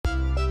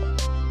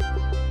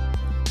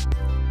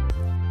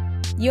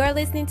You're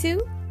listening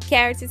to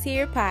Characters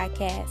Here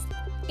podcast.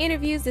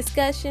 Interviews,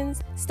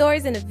 discussions,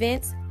 stories, and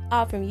events,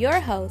 all from your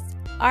host,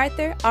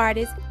 author,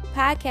 artist,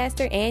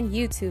 podcaster, and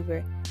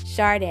YouTuber,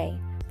 Sade.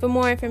 For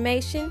more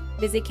information,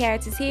 visit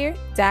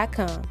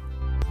charactershere.com.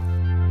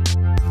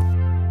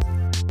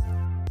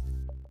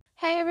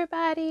 Hey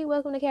everybody,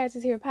 welcome to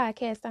Characters Here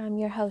podcast. I'm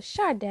your host,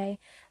 Sade.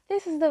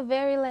 This is the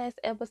very last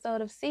episode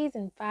of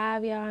season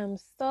 5, y'all. I'm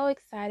so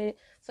excited.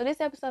 So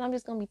this episode, I'm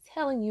just going to be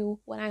telling you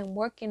what I'm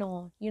working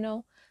on,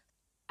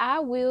 I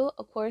will,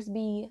 of course,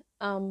 be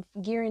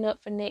gearing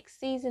up for next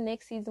season.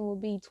 Next season will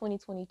be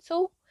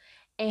 2022.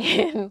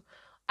 And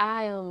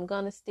I am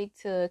going to stick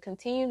to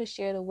continue to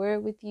share the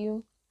word with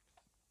you.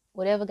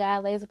 Whatever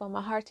God lays upon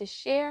my heart to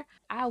share,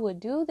 I will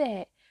do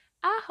that.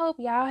 I hope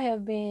y'all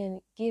have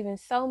been given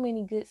so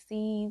many good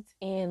seeds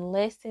and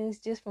lessons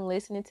just from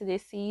listening to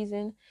this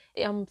season.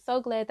 I'm so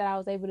glad that I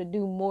was able to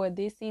do more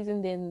this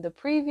season than the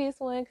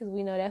previous one, because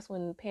we know that's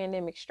when the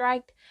pandemic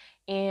struck,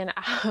 and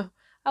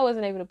I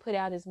wasn't able to put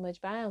out as much,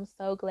 but I am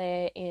so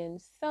glad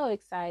and so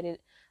excited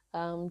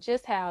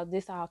just how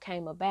this all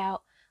came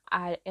about.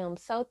 I am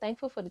so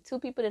thankful for the 2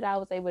 people that I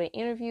was able to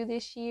interview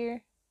this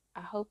year.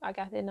 I hope I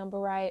got that number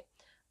right.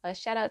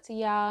 Shout out to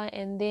y'all.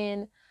 And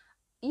then,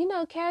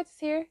 Characters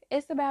Here,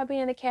 it's about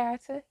being a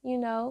character,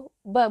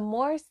 but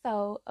more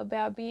so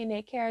about being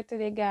that character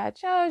that God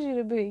chose you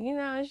to be, you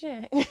know what I'm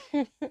saying?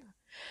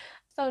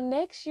 So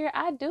next year,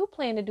 I do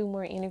plan to do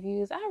more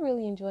interviews. I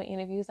really enjoy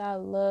interviews. I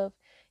love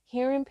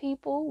hearing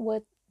people,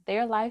 what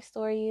their life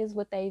story is,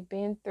 what they've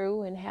been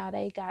through, and how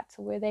they got to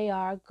where they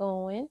are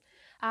going.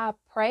 I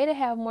pray to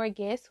have more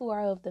guests who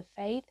are of the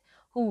faith,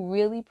 who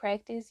really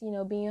practice,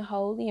 being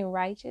holy and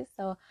righteous.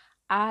 So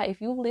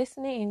if you're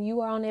listening and you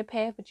are on that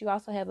path, but you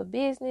also have a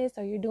business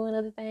or you're doing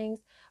other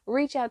things,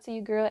 reach out to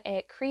your girl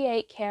at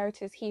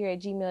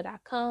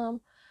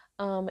createcharactershere@gmail.com.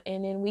 And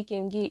then we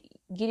can get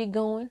it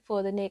going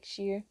for the next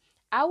year.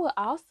 I would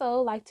also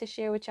like to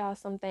share with y'all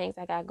some things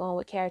I got going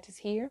with Characters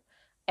Here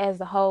as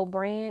the whole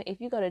brand. If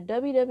you go to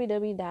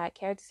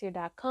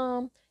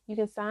www.charactershere.com, you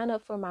can sign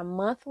up for my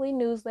monthly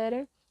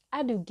newsletter.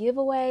 I do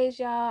giveaways,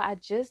 y'all. I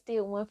just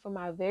did one for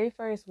my very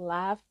first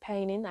live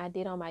painting I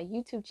did on my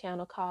YouTube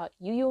channel called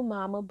You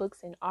Mama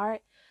Books and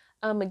Art.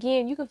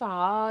 Again, you can find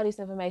all this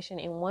information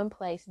in one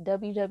place,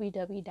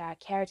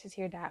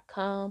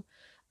 www.charactershere.com.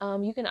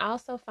 You can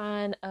also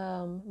find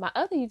my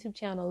other YouTube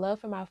channel, Love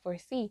for My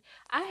 4C.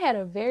 I had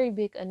a very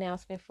big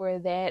announcement for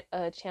that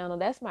channel.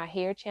 That's my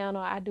hair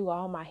channel. I do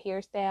all my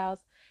hairstyles.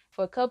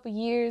 For a couple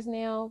years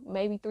now,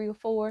 maybe 3 or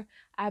 4,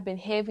 I've been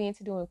heavy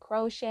into doing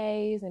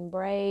crochets and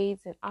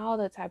braids and all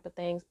that type of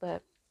things.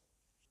 But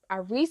I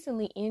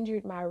recently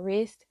injured my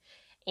wrist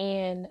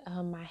and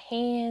my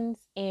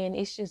hands, and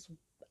it's just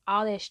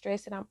all that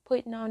stress that I'm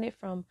putting on it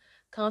from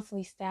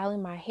constantly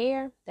styling my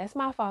hair. That's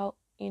my fault.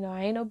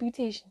 I ain't no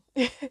beautician.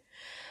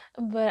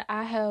 But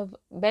I have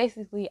I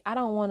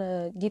don't want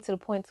to get to the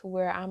point to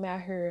where I'm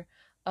out here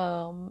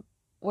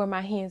where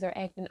my hands are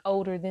acting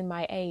older than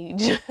my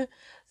age.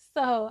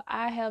 So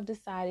I have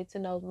decided to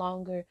no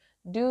longer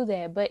do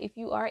that. But if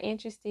you are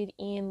interested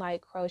in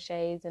like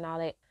crochets and all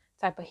that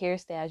type of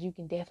hairstyles, you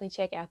can definitely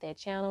check out that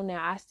channel.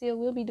 Now, I still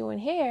will be doing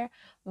hair,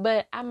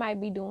 but I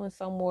might be doing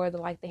some more of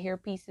the hair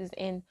pieces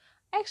and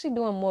actually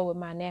doing more with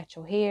my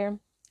natural hair.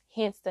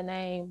 Hence the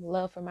name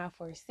Love for My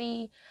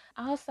 4C.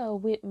 Also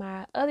with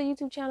my other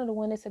YouTube channel, the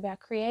one that's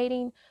about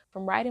creating,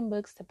 from writing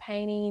books to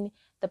painting,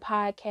 the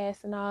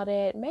podcast and all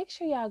that. Make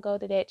sure y'all go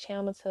to that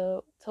channel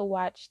to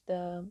watch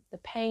the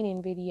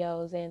painting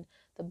videos and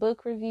the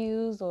book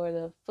reviews or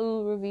the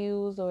food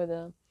reviews or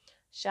the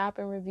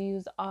shopping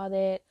reviews, all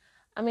that.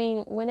 I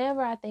mean,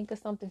 whenever I think of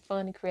something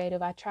fun and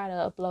creative, I try to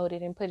upload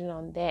it and put it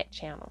on that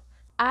channel.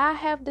 I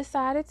have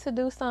decided to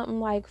do something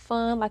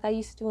fun like I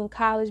used to do in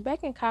college.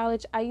 Back in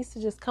college, I used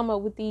to just come up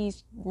with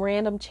these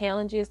random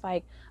challenges,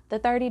 like the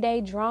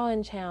 30-day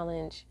drawing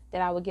challenge that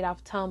I would get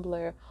off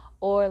Tumblr,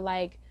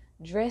 or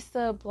dress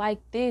up like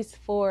this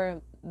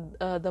for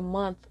the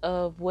month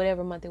of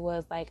whatever month it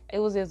was. It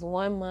was just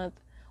 1 month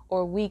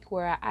or week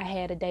where I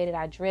had a day that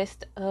I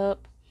dressed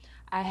up.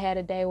 I had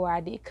a day where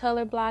I did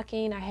color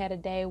blocking. I had a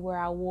day where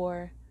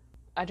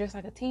I dressed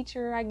like a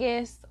teacher, I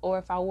guess, or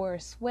if I wore a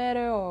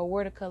sweater or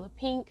wore the color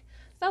pink,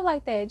 stuff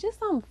like that. Just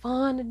something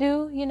fun to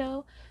do,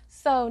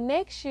 So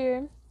next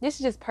year, this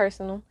is just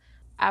personal.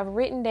 I've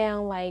written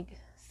down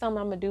something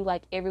I'm gonna do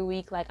every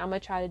week. I'm gonna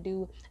try to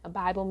do a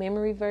Bible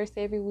memory verse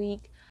every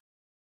week.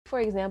 For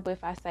example,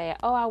 if I say,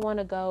 I want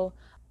to go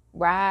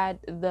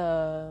ride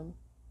the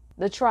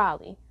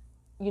trolley,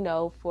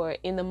 for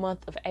in the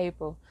month of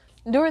April.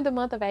 During the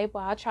month of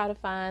April, I'll try to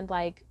find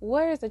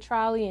where is the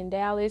trolley in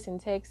Dallas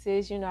and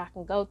Texas, I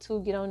can go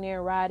to, get on there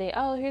and ride it.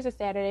 Oh, here's a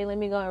Saturday, let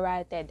me go and ride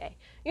it that day.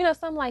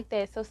 Something like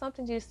that. So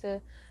something just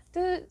to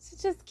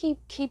just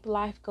keep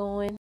life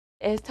going.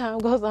 As time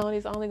goes on,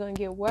 it's only going to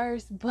get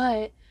worse,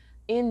 but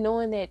in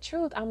knowing that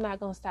truth, I'm not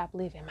going to stop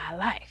living my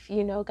life.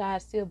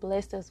 God still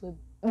blessed us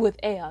with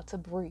air to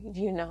breathe,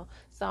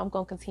 So I'm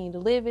going to continue to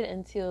live it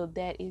until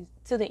that is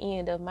to the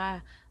end of my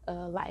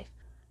life.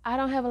 I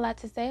don't have a lot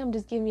to say. I'm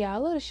just giving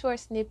y'all a little short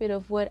snippet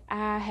of what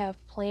I have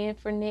planned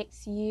for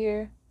next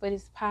year for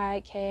this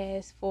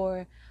podcast,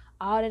 for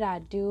all that I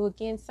do.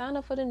 Again, sign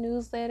up for the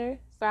newsletter,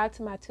 subscribe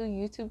to my 2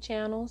 YouTube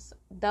channels.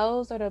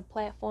 Those are the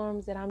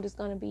platforms that I'm just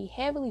going to be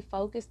heavily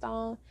focused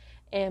on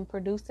and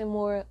producing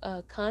more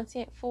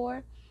content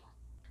for.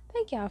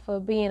 Thank y'all for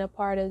being a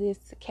part of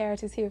this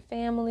Characters Here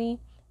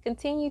family.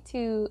 Continue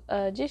to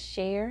just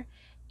share.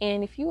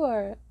 And if you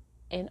are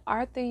an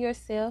author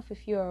yourself,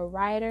 if you're a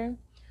writer,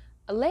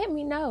 let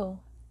me know,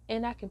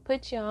 and I can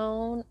put you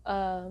on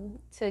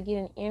to get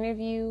an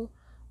interview.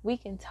 We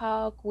can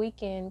talk, we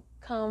can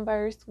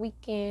converse, we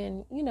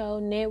can,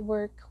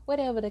 network,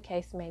 whatever the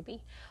case may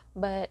be.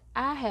 But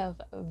I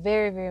have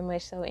very, very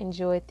much so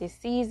enjoyed this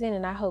season,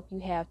 and I hope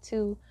you have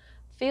too.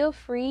 Feel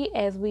free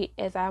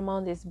as I'm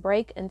on this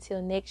break until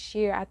next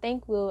year. I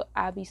think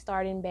I'll be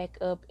starting back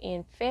up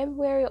in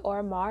February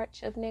or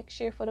March of next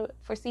year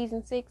for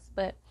season 6,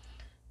 but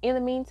in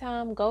the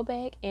meantime, go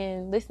back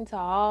and listen to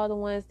all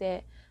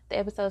the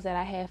episodes that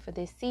I have for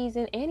this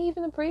season and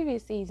even the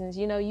previous seasons.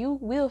 You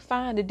will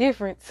find a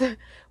difference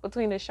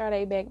between the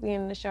Sade back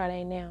then and the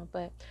Sade now.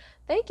 But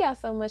thank y'all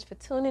so much for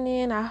tuning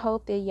in. I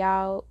hope that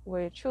y'all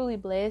were truly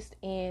blessed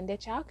and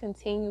that y'all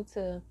continue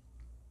to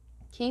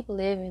keep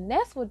living.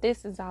 That's what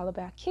this is all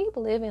about. Keep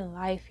living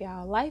life,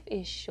 y'all. Life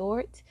is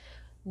short.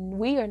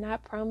 We are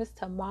not promised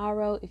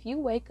tomorrow. If you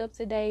wake up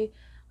today,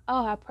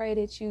 I pray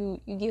that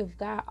you give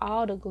God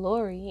all the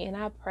glory, and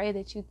I pray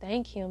that you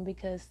thank him,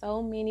 because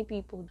so many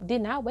people did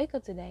not wake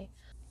up today.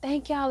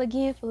 Thank y'all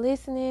again for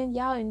listening.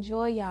 Y'all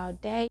enjoy y'all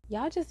day.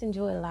 Y'all just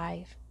enjoy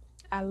life.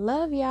 I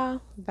love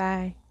y'all.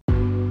 Bye.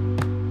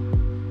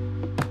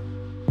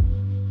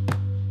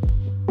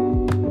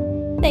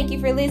 Thank you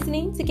for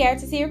listening to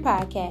Characters Here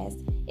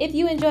podcast. If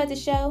you enjoyed the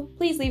show,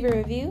 please leave a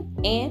review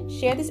and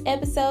share this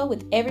episode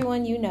with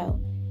everyone you know.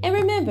 And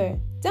remember,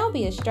 don't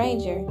be a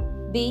stranger.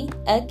 Be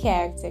a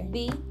character.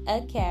 Be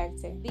a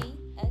character. Be